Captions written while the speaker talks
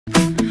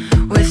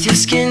with your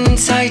skin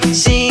tight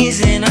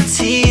jeans and our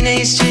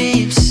teenage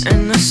dreams,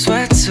 and the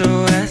sweater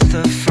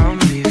weather from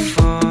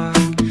before.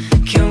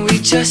 Can we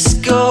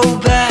just go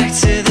back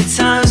to the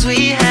times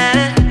we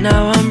had?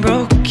 Now I'm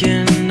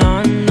broken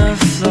on the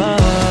floor.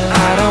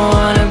 I don't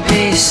wanna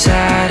be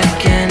sad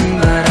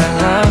again, but I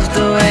love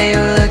the way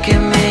you look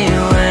at me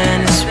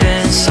when it's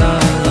been so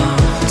long.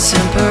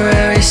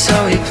 Temporary, so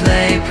we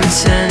play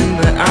pretend,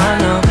 but I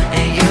know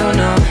and you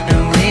know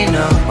and we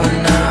know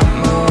we're not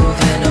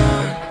moving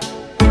on.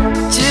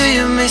 Do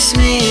you miss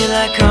me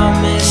like I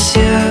miss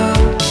you?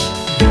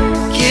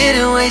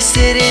 Getting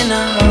wasted in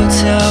a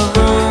hotel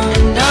room,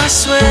 and I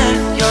swear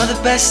you're the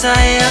best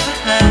I ever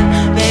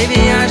had.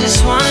 Baby, I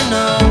just wanna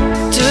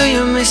know, do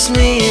you miss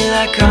me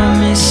like I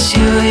miss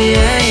you?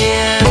 Yeah,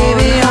 yeah.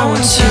 Baby, I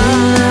want you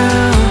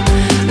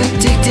now,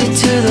 addicted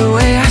to the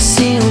way I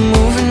see you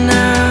moving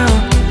now.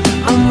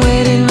 I'm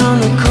waiting on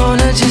the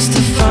corner just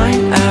to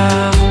find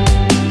out.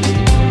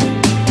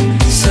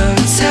 So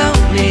tell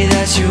me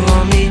that you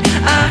want me,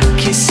 I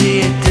can see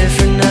it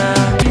different now.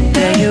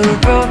 That you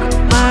broke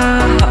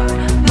my heart,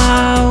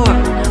 my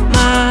world,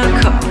 my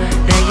car.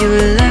 That you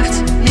left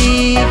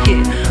me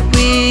here,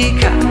 we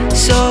got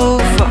so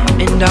far,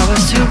 and I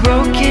was too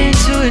broken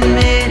to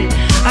admit it.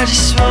 I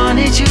just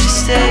wanted you to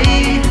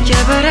stay.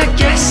 Yeah, but I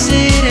guess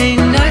it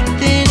ain't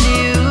nothing to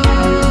you.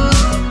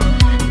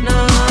 No,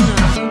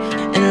 no.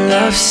 And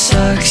love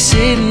sucks,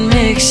 it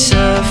makes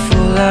a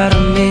fool out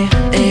of me.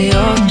 And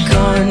you're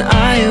gone,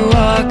 I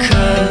walk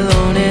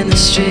alone in the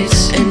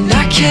streets, and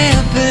I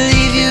can't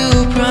believe you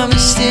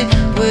promised it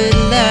would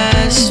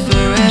last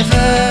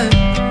forever.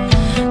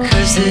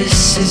 Cause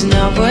this is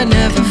not what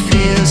never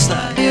feels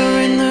like. You're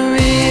in the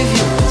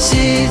rearview,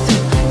 see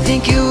through.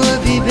 Think you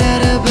would be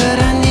better, but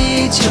I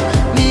need you,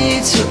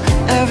 me too.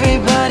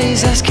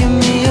 Everybody's asking me